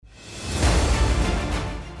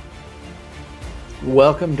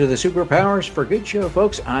Welcome to the Superpowers for Good show,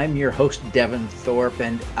 folks. I'm your host, Devin Thorpe,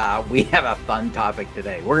 and we have a fun topic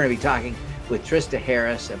today. We're going to be talking with Trista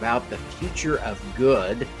Harris about the future of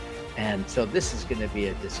good. And so this is going to be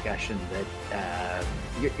a discussion that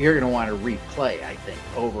you're going to want to replay, I think,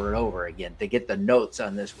 over and over again to get the notes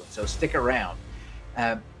on this one. So stick around.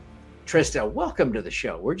 Trista, welcome to the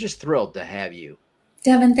show. We're just thrilled to have you.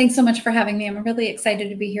 Devin, thanks so much for having me. I'm really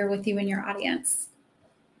excited to be here with you and your audience.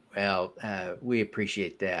 Well, we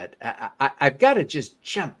appreciate that. I've got to just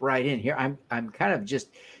jump right in here. I'm kind of just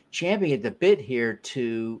champing at the bit here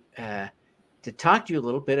to talk to you a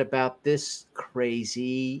little bit about this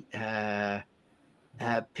crazy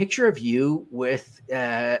picture of you with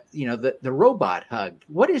the robot hug.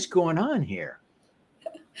 What is going on here?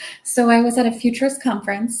 So I was at a futurist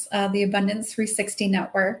conference, the Abundance 360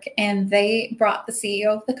 Network, and they brought the CEO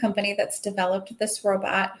of the company that's developed this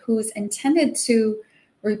robot, who's intended to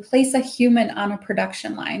replace a human on a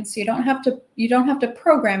production line. So you don't have to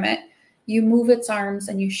program it. You move its arms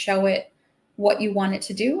and you show it what you want it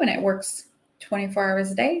to do, and it works 24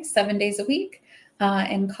 hours a day, 7 days a week,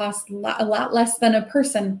 and costs a lot less than a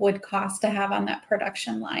person would cost to have on that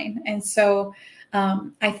production line. And so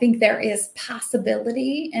I think there is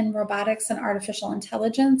possibility in robotics and artificial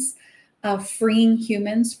intelligence of freeing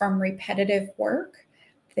humans from repetitive work.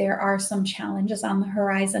 There are some challenges on the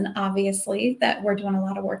horizon, obviously, that we're doing a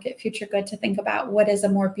lot of work at Future Good to think about what does a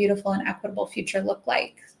more beautiful and equitable future look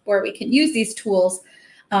like, where we can use these tools,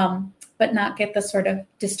 but not get the sort of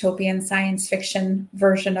dystopian science fiction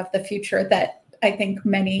version of the future that I think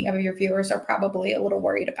many of your viewers are probably a little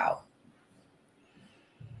worried about.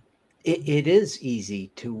 It is easy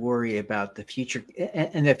to worry about the future,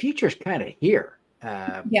 and the future is kind of here.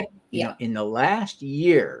 In the last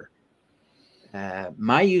year,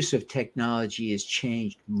 my use of technology has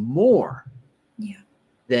changed more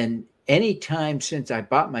than any time since I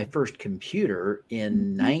bought my first computer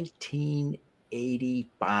in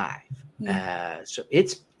 1985. So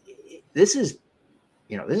this is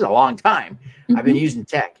a long time. I've been using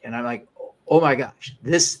tech, and I'm like, oh my gosh,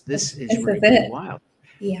 this is really wild.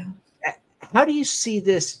 Yeah. How do you see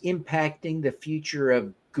this impacting the future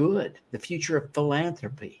of good, the future of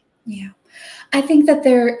philanthropy? Yeah, I think that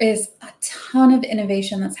there is a ton of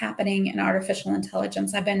innovation that's happening in artificial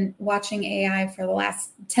intelligence. I've been watching AI for the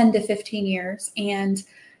last 10 to 15 years. And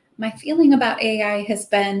my feeling about AI has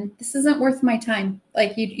been, this isn't worth my time.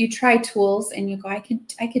 Like you try tools and you go, I could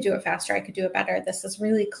do it faster. I could do it better. This is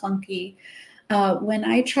really clunky. When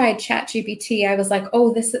I tried ChatGPT, I was like,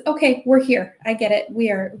 oh, this is okay. We're here. I get it.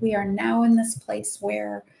 We are now in this place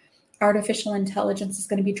where artificial intelligence is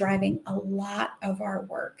going to be driving a lot of our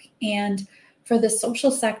work. And for the social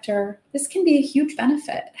sector, this can be a huge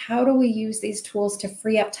benefit. How do we use these tools to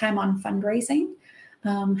free up time on fundraising?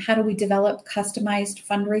 How do we develop customized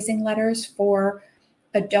fundraising letters for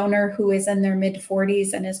a donor who is in their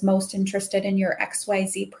mid-40s and is most interested in your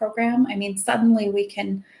XYZ program? I mean, suddenly we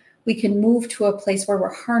can move to a place where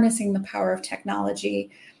we're harnessing the power of technology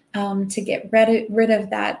to get rid of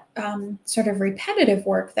that sort of repetitive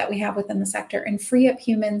work that we have within the sector and free up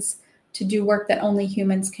humans to do work that only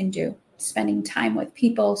humans can do, spending time with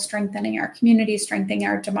people, strengthening our community, strengthening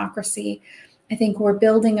our democracy. I think we're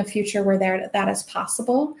building a future where that is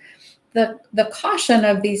possible. The caution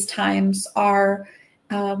of these times are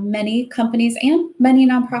many companies and many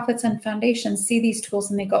nonprofits and foundations see these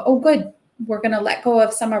tools and they go, oh, good, we're going to let go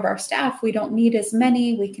of some of our staff. We don't need as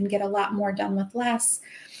many. We can get a lot more done with less.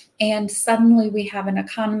 And suddenly we have an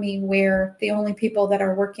economy where the only people that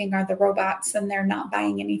are working are the robots and they're not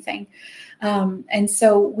buying anything. And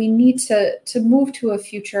so we need to move to a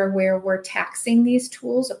future where we're taxing these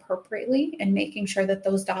tools appropriately and making sure that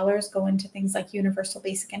those dollars go into things like universal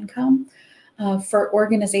basic income. For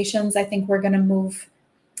organizations, I think we're going to move.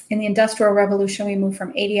 In the Industrial Revolution, we moved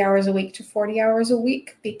from 80 hours a week to 40 hours a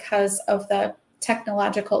week because of the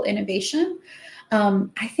technological innovation.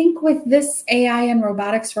 I think with this AI and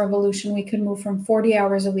robotics revolution, we could move from 40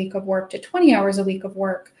 hours a week of work to 20 hours a week of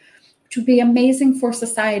work, which would be amazing for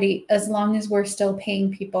society as long as we're still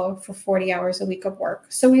paying people for 40 hours a week of work.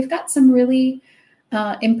 So we've got some really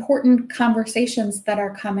important conversations that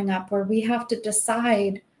are coming up where we have to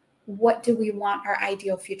decide, what do we want our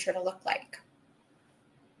ideal future to look like?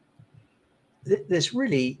 This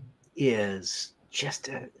really is just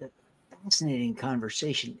a fascinating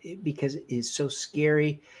conversation because it is so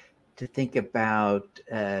scary to think about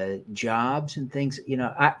jobs and things.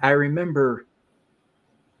 I remember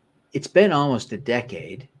it's been almost a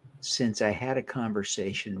decade since I had a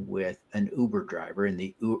conversation with an Uber driver in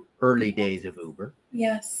the early days of Uber.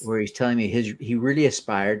 Yes. Where he's telling me he really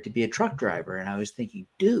aspired to be a truck driver. And I was thinking,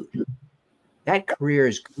 dude, that career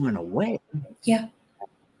is going away. Yeah.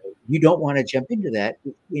 You don't want to jump into that.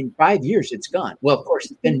 In 5 years, it's gone. Well, of course,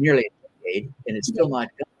 it's been nearly a decade, and it's Yeah. still not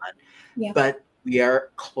gone. Yeah. But we are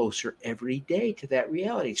closer every day to that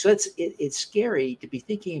reality. So it's scary to be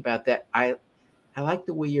thinking about that. I like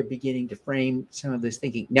the way you're beginning to frame some of this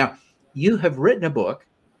thinking. Now, you have written a book,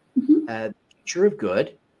 Mhm. The Future of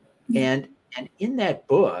Good, Yeah. and in that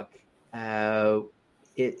book,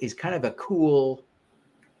 it is kind of a cool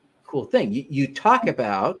thing. You talk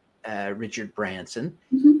about Richard Branson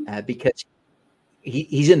Mhm. because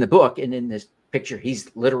he's in the book, and in this picture,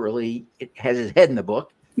 he's literally it has his head in the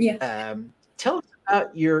book. Yeah. Tell us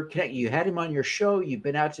about your connect. You had him on your show. You've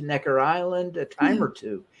been out to Necker Island a time Yeah. or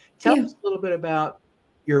two. Tell Yeah. us a little bit about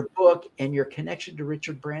your book and your connection to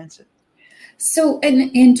Richard Branson. So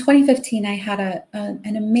in 2015, I had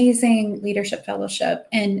an amazing leadership fellowship.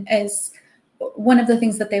 And as one of the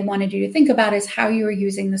things that they wanted you to think about is how you were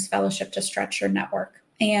using this fellowship to stretch your network,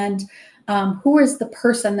 and who is the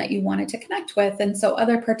person that you wanted to connect with. And so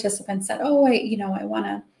other participants said, oh, I want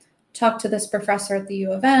to talk to this professor at the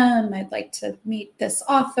U of M. I'd like to meet this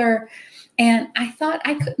author. And I thought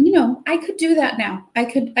I could do that now. I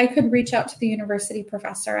could reach out to the university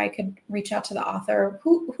professor. I could reach out to the author.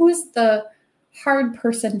 Who is the hard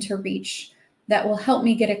person to reach that will help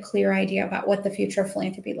me get a clear idea about what the future of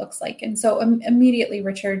philanthropy looks like? And so immediately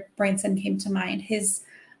Richard Branson came to mind. His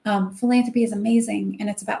philanthropy is amazing, and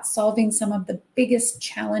it's about solving some of the biggest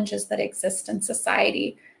challenges that exist in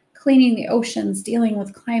society: cleaning the oceans, dealing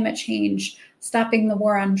with climate change, stopping the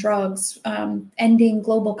war on drugs, ending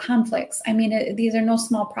global conflicts. I mean, these are no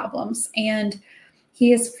small problems. And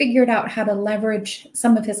he has figured out how to leverage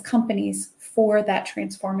some of his companies for that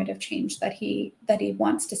transformative change that he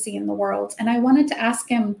wants to see in the world. And I wanted to ask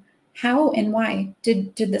him, how and why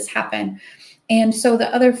did this happen? And so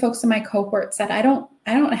the other folks in my cohort said, I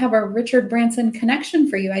don't have a Richard Branson connection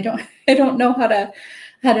for you. I don't know how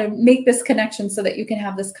to make this connection so that you can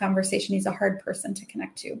have this conversation. He's a hard person to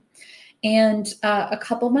connect to. And a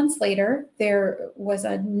couple months later, there was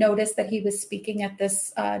a notice that he was speaking at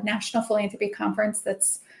this National Philanthropy Conference.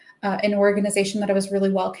 That's an organization that I was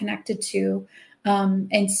really well connected to.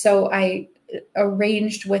 And so I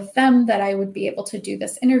arranged with them that I would be able to do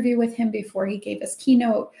this interview with him before he gave his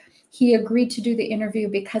keynote. He agreed to do the interview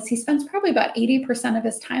because he spends probably about 80% of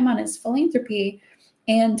his time on his philanthropy.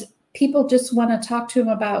 And people just want to talk to him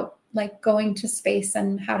about like going to space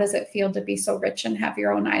and how does it feel to be so rich and have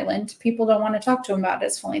your own island. People don't want to talk to him about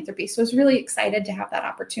his philanthropy. So I was really excited to have that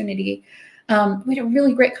opportunity. We had a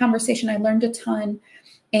really great conversation. I learned a ton.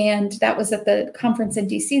 And that was at the conference in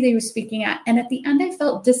DC that he was speaking at. And at the end, I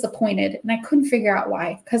felt disappointed, and I couldn't figure out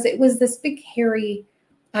why, because it was this big, hairy,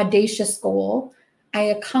 audacious goal. I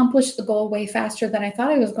accomplished the goal way faster than I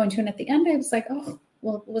thought I was going to. And at the end, I was like, oh,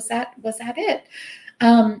 well, was that it?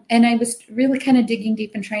 And I was really kind of digging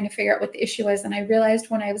deep and trying to figure out what the issue was. And I realized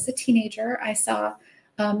when I was a teenager, I saw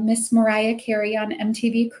Miss Mariah Carey on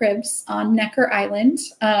MTV Cribs on Necker Island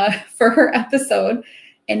for her episode.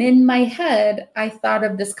 And in my head, I thought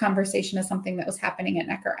of this conversation as something that was happening at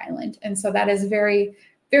Necker Island. And so that is very,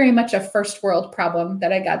 very much a first world problem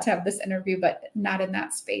that I got to have this interview, but not in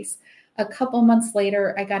that space. A couple months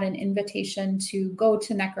later, I got an invitation to go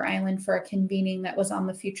to Necker Island for a convening that was on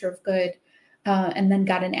the future of good, and then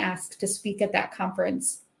got an ask to speak at that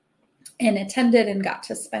conference, and attended and got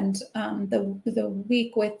to spend the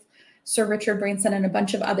week with Sir Richard Branson and a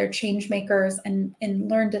bunch of other change makers, and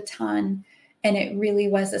learned a ton. And it really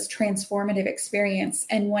was this transformative experience.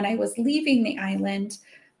 And when I was leaving the island,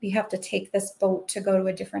 we have to take this boat to go to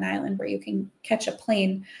a different island where you can catch a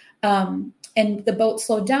plane. And the boat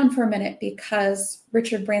slowed down for a minute because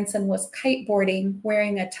Richard Branson was kiteboarding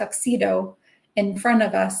wearing a tuxedo in front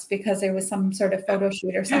of us because there was some sort of photo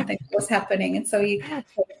shoot or something that was happening. And so he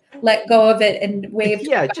let go of it and waved.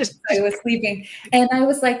 Yeah, just I was leaving. And I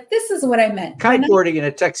was like, this is what I meant. Kiteboarding in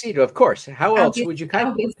a tuxedo, of course. How else would you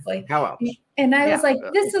kiteboard? Obviously. How else? And I was like,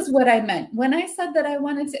 this is what I meant. When I said that I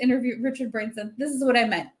wanted to interview Richard Branson, this is what I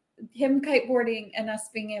meant. Him kiteboarding and us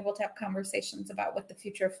being able to have conversations about what the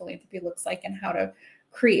future of philanthropy looks like and how to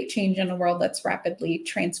create change in a world that's rapidly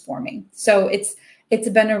transforming. So it's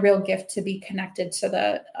been a real gift to be connected to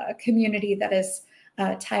the community that is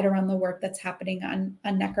tied around the work that's happening on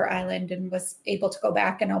Necker Island, and was able to go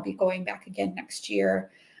back, and I'll be going back again next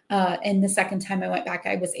year. And the second time I went back,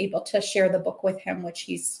 I was able to share the book with him, which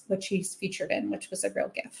he's featured in, which was a real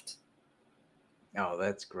gift. Oh,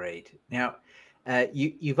 that's great. Now,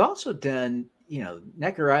 you've also done,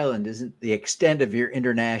 Necker Island isn't the extent of your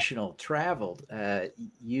international travel.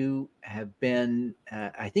 You have been,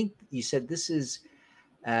 I think you said this is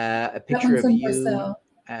a picture of you. Brazil.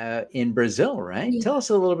 in Brazil, right? Yeah. Tell us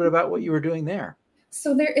a little bit about what you were doing there.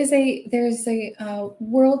 So there's a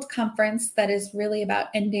world conference that is really about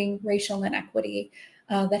ending racial inequity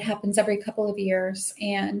that happens every couple of years,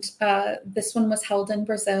 and this one was held in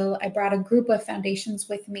Brazil. I brought a group of foundations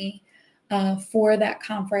with me for that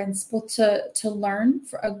conference, both to learn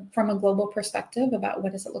from a global perspective about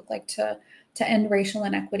what does it look like to end racial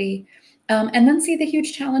inequity, and then see the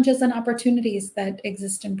huge challenges and opportunities that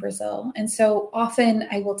exist in Brazil. And so often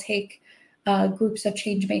I will take groups of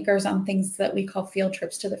change makers on things that we call field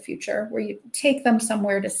trips to the future, where you take them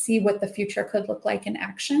somewhere to see what the future could look like in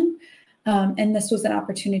action. And this was an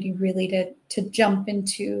opportunity really to jump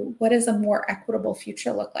into what does a more equitable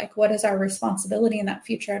future look like? What is our responsibility in that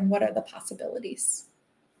future, and what are the possibilities?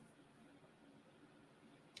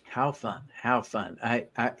 How fun. How fun.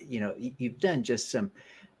 You've done just some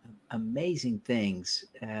amazing things.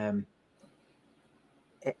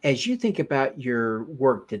 As you think about your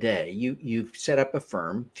work today, you've set up a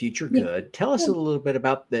firm, Future Yeah. Good. Tell us a little bit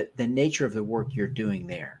about the nature of the work you're doing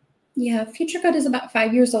there. Yeah, Future Good is about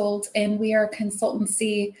 5 years old, and we are a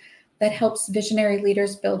consultancy that helps visionary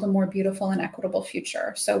leaders build a more beautiful and equitable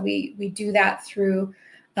future. So we do that through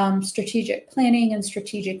strategic planning and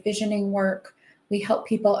strategic visioning work. We help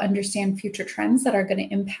people understand future trends that are going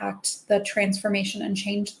to impact the transformation and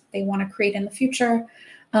change that they want to create in the future.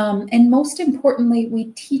 And most importantly, we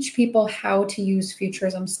teach people how to use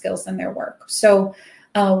futurism skills in their work. So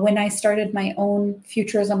when I started my own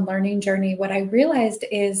futurism learning journey, what I realized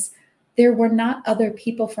is there were not other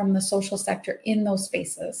people from the social sector in those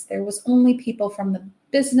spaces. There was only people from the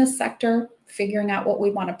business sector figuring out what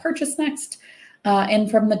we want to purchase next,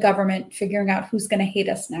 and from the government figuring out who's going to hate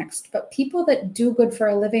us next. But people that do good for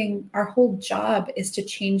a living, our whole job is to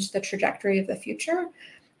change the trajectory of the future.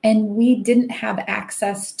 And we didn't have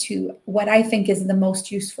access to what I think is the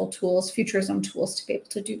most useful tools, futurism tools, to be able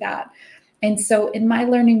to do that. And so in my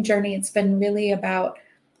learning journey, it's been really about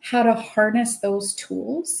how to harness those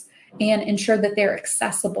tools and ensure that they're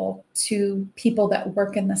accessible to people that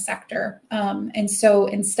work in the sector. And so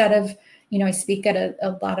instead of, I speak at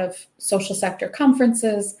a lot of social sector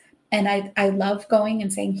conferences, and I love going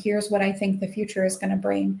and saying, here's what I think the future is going to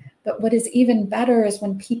bring. But what is even better is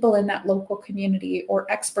when people in that local community, or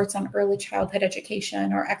experts on early childhood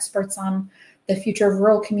education, or experts on the future of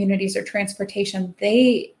rural communities or transportation,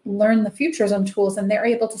 they learn the futurism tools, and they're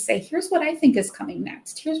able to say, here's what I think is coming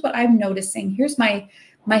next. Here's what I'm noticing. Here's my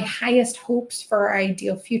highest hopes for our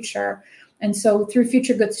ideal future. And so through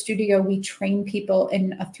Future Good Studio, we train people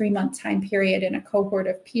in a 3-month time period in a cohort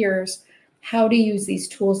of peers how to use these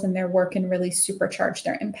tools in their work and really supercharge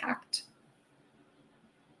their impact.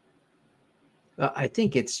 Well, I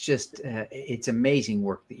think it's just, it's amazing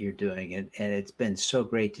work that you're doing. And it's been so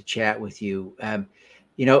great to chat with you.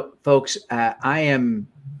 Folks,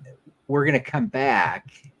 we're going to come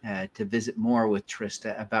back to visit more with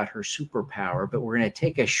Trista about her superpower, but we're going to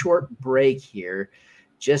take a short break here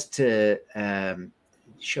just to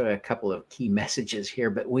show a couple of key messages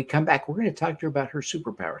here. But when we come back, we're going to talk to her about her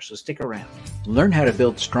superpower. So stick around. Learn how to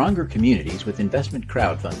build stronger communities with investment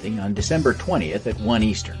crowdfunding on December 20th at 1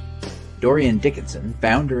 Eastern. Dorian Dickinson,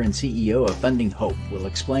 founder and CEO of Funding Hope, will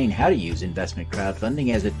explain how to use investment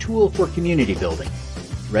crowdfunding as a tool for community building.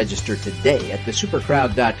 Register today at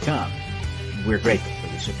thesupercrowd.com. We're grateful for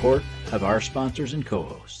the support of our sponsors and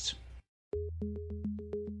co-hosts.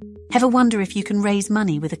 Ever wonder if you can raise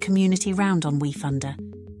money with a community round on WeFunder?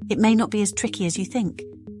 It may not be as tricky as you think.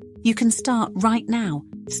 You can start right now.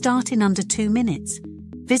 Start in under 2 minutes.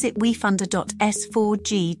 Visit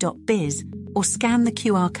wefunder.s4g.biz or scan the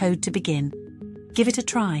QR code to begin. Give it a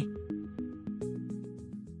try.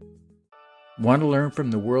 Want to learn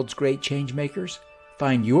from the world's great change makers?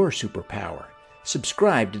 Find your superpower.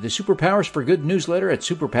 Subscribe to the Superpowers for Good newsletter at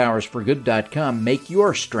superpowersforgood.com. Make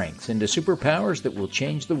your strengths into superpowers that will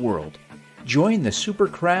change the world. Join the super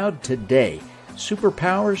crowd today.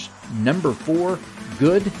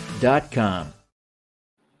 Superpowers4good.com.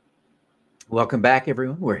 Welcome back,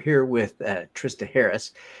 everyone. We're here with Trista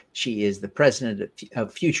Harris. She is the president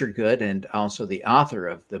of Future Good and also the author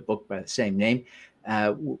of the book by the same name.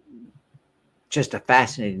 Just a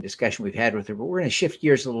fascinating discussion we've had with her, but we're going to shift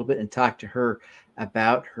gears a little bit and talk to her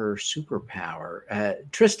about her superpower.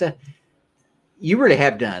 Trista, you really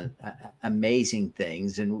have done amazing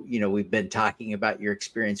things. And, we've been talking about your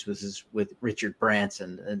experience with Richard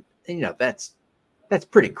Branson, and that's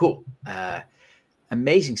pretty cool.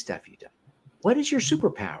 Amazing stuff you've done. What is your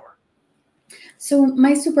superpower? So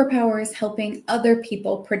my superpower is helping other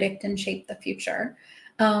people predict and shape the future.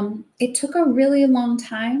 It took a really long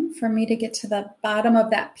time for me to get to the bottom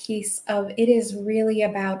of that piece of it is really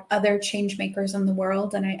about other change makers in the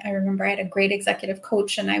world. And I remember I had a great executive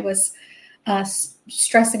coach, and I was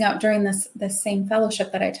stressing out during this same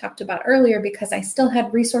fellowship that I talked about earlier, because I still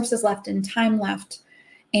had resources left and time left.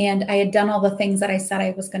 And I had done all the things that I said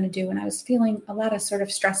I was going to do. And I was feeling a lot of sort of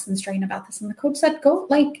stress and strain about this. And the coach said, go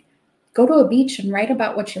to a beach and write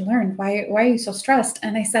about what you learned. Why are you so stressed?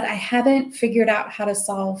 And I said, I haven't figured out how to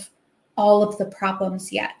solve all of the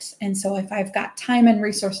problems yet. And so if I've got time and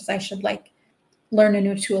resources, I should learn a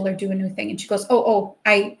new tool or do a new thing. And she goes,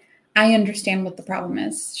 I understand what the problem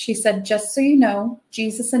is. She said, just so you know,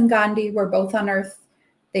 Jesus and Gandhi were both on earth.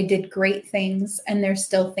 They did great things, and there's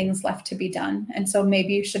still things left to be done. And so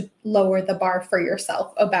maybe you should lower the bar for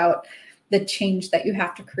yourself about the change that you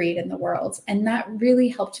have to create in the world. And that really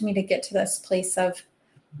helped me to get to this place of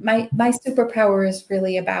my superpower is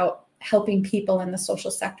really about helping people in the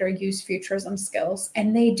social sector use futurism skills.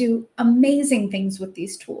 And they do amazing things with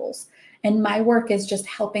these tools. And my work is just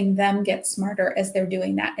helping them get smarter as they're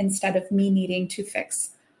doing that, instead of me needing to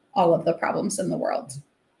fix all of the problems in the world.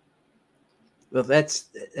 Well, that's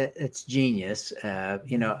genius.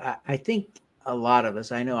 I think a lot of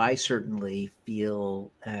us, I know I certainly feel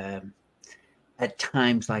at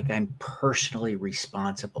times like I'm personally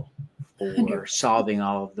responsible for 100%. solving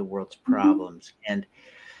all of the world's problems. And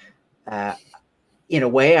in a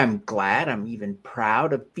way, I'm glad, I'm even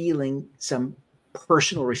proud of feeling some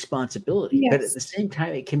personal responsibility. Yes. But at the same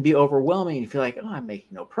time, it can be overwhelming. You feel like, I'm making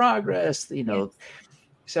no progress. Yes.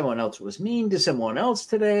 Someone else was mean to someone else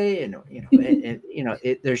today. And,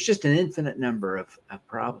 there's just an infinite number of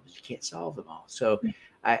problems. You can't solve them all. So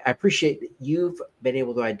I appreciate that you've been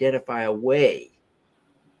able to identify a way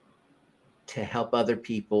to help other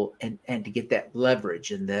people and to get that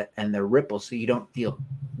leverage and the ripple, so you don't feel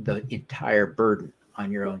the entire burden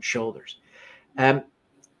on your own shoulders.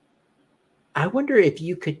 I wonder if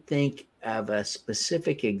you could think of a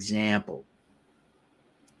specific example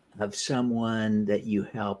of someone that you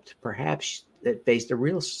helped, perhaps that faced a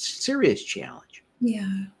real serious challenge.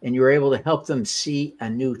 Yeah. And you were able to help them see a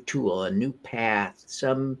new tool, a new path,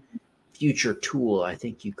 some future tool, I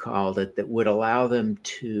think you called it, that would allow them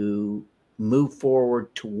to move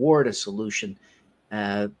forward toward a solution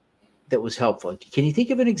that was helpful. Can you think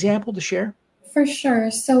of an example to share? For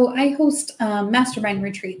sure. So I host mastermind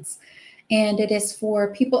retreats, and it is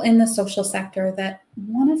for people in the social sector that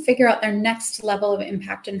want to figure out their next level of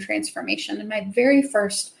impact and transformation. And my very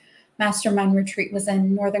first mastermind retreat was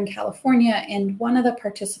in Northern California. And one of the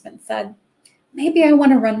participants said, maybe I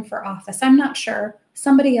want to run for office. I'm not sure.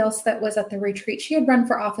 Somebody else that was at the retreat, she had run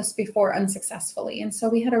for office before unsuccessfully. And so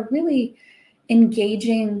we had a really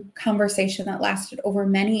engaging conversation that lasted over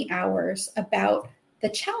many hours about the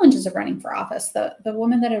challenges of running for office. The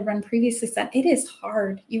woman that had run previously said, it is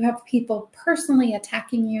hard. You have people personally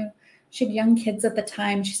attacking you. She had young kids at the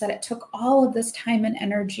time. She said it took all of this time and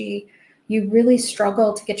energy. You really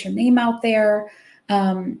struggled to get your name out there.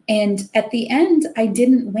 And at the end, I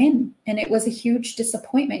didn't win. And it was a huge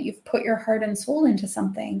disappointment. You've put your heart and soul into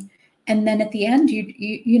something. And then at the end,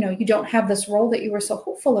 you don't have this role that you were so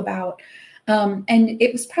hopeful about. And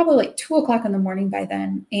it was probably like 2:00 in the morning by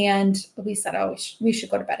then. And we said, we should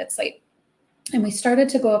go to bed. It's late. And we started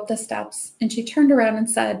to go up the steps, and she turned around and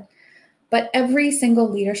said, but every single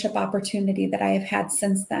leadership opportunity that I have had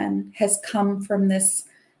since then has come from this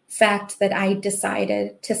fact that I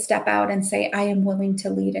decided to step out and say, I am willing to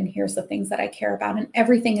lead, and here's the things that I care about. And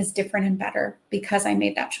everything is different and better because I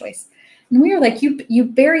made that choice. And we were like, you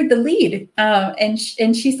buried the lead. And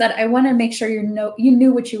she said, I want to make sure you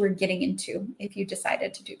knew what you were getting into if you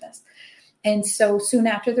decided to do this. And so soon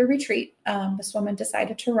after the retreat, this woman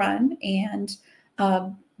decided to run, and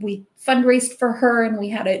we fundraised for her, and we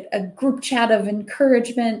had a group chat of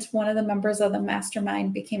encouragement. One of the members of the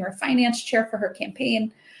mastermind became her finance chair for her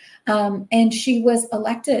campaign. And she was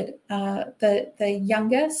elected the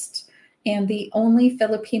youngest and the only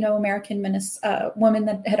Filipino-American woman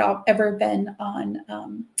that had ever been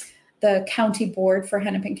on the county board for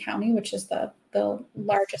Hennepin County, which is the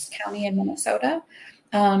largest county in Minnesota.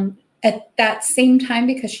 At that same time,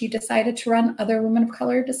 because she decided to run, other women of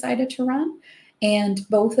color decided to run. And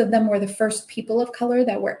both of them were the first people of color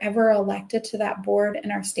that were ever elected to that board in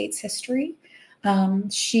our state's history.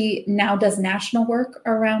 She now does national work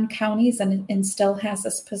around counties and still has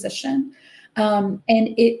this position. And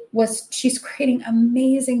she's creating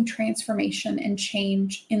amazing transformation and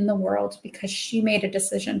change in the world because she made a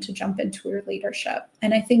decision to jump into her leadership.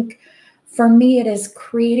 And I think for me, it is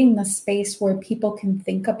creating the space where people can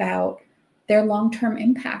think about their long-term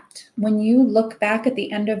impact. When you look back at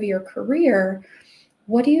the end of your career,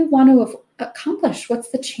 what do you want to accomplish? What's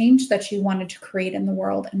the change that you wanted to create in the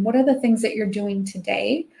world? And what are the things that you're doing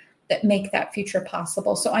today that make that future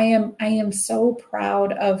possible? So I am so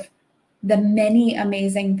proud of the many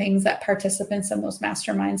amazing things that participants in those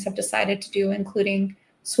masterminds have decided to do, including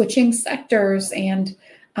switching sectors and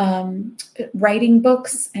writing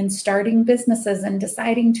books and starting businesses and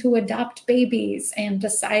deciding to adopt babies and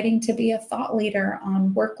deciding to be a thought leader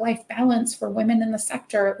on work-life balance for women in the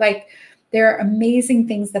sector. Like, there are amazing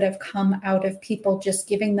things that have come out of people just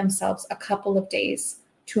giving themselves a couple of days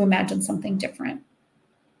to imagine something different.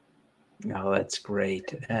 Oh, that's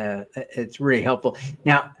great. It's really helpful.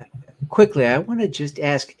 Now, quickly, I want to just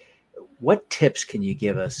ask, what tips can you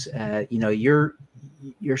give us? Your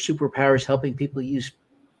superpower is helping people use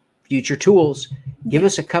future tools. Give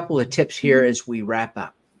us a couple of tips here as we wrap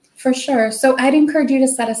up. For sure. So I'd encourage you to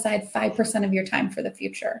set aside 5% of your time for the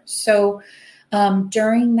future. So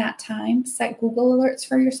during that time, set Google alerts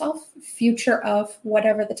for yourself, future of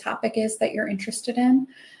whatever the topic is that you're interested in.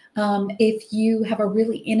 If you have a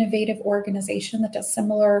really innovative organization that does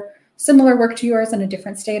similar work to yours in a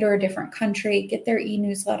different state or a different country, get their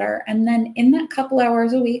e-newsletter. And then in that couple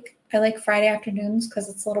hours a week, I like Friday afternoons because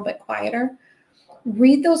it's a little bit quieter,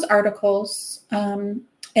 read those articles and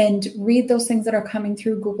read those things that are coming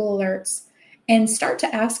through Google Alerts and start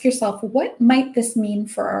to ask yourself, what might this mean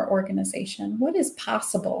for our organization? What is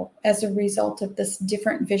possible as a result of this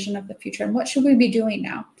different vision of the future? And what should we be doing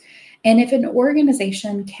now? And if an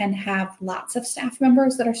organization can have lots of staff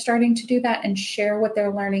members that are starting to do that and share what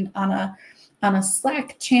they're learning on a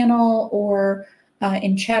Slack channel or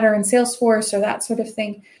in Chatter and Salesforce or that sort of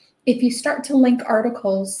thing, if you start to link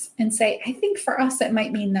articles and say, I think for us, it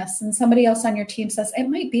might mean this, and somebody else on your team says, it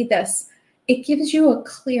might be this, it gives you a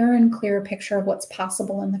clearer and clearer picture of what's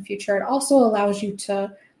possible in the future. It also allows you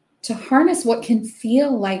to harness what can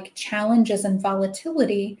feel like challenges and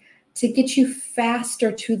volatility to get you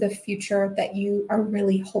faster to the future that you are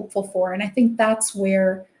really hopeful for. And I think that's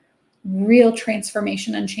where real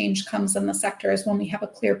transformation and change comes in the sector, is when we have a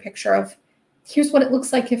clear picture of, here's what it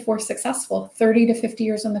looks like if we're successful 30 to 50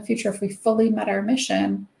 years in the future. If we fully met our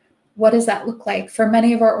mission, what does that look like? For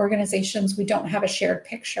many of our organizations, we don't have a shared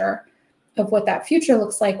picture of what that future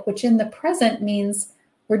looks like, which in the present means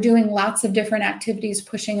we're doing lots of different activities,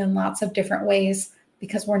 pushing in lots of different ways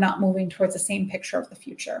because we're not moving towards the same picture of the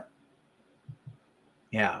future.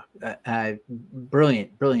 Yeah,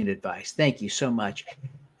 brilliant advice. Thank you so much.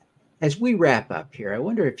 As we wrap up here, I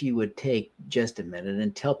wonder if you would take just a minute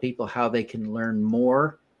and tell people how they can learn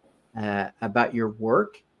more about your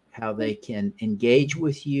work, how they can engage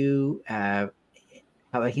with you, how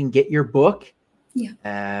they can get your book,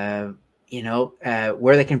 where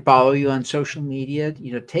they can follow you on social media.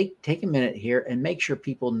 Take a minute here and make sure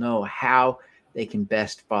people know how they can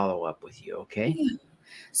best follow up with you. Okay. Yeah.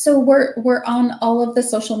 So we're on all of the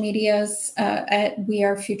social medias at We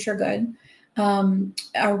Are Future Good.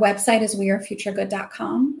 Our website is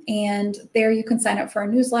wearefuturegood.com, and there you can sign up for a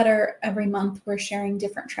newsletter. Every month we're sharing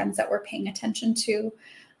different trends that we're paying attention to.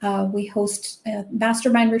 We host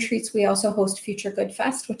mastermind retreats. We also host Future Good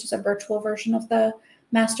Fest, which is a virtual version of the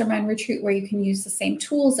mastermind retreat where you can use the same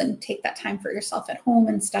tools and take that time for yourself at home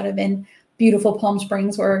instead of in beautiful Palm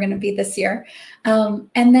Springs, where we're going to be this year. And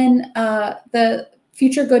then the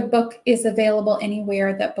Future Good book is available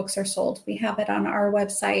anywhere that books are sold. We have it on our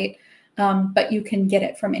website, but you can get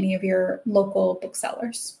it from any of your local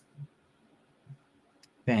booksellers.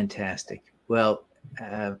 Fantastic. Well,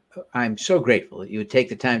 I'm so grateful that you would take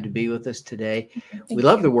the time to be with us today. Thank we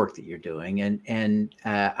love you. the work that you're doing, and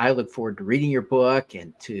I look forward to reading your book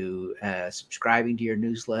and to subscribing to your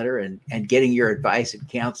newsletter and getting your advice and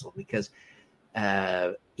counsel, because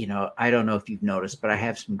I don't know if you've noticed, but I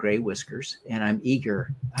have some gray whiskers, and I'm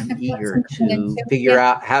eager to figure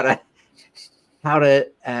out how to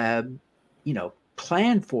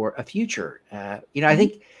plan for a future.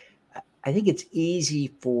 I think it's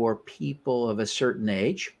easy for people of a certain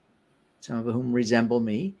age, some of whom resemble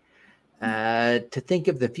me, to think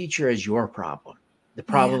of the future as your problem, the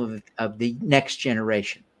problem of the next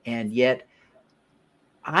generation. And yet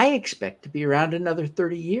I expect to be around another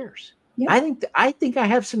 30 years. Yep. I think I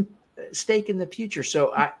have some stake in the future.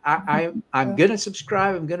 So I'm going to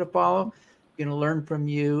subscribe. I'm going to follow. I'm going to learn from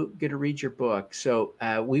you. Going to read your book. So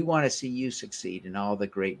we want to see you succeed in all the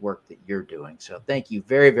great work that you're doing. So thank you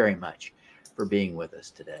very, very much for being with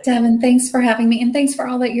us today. Devin, thanks for having me. And thanks for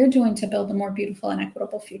all that you're doing to build a more beautiful and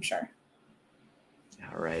equitable future.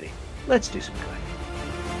 All righty. Let's do some good.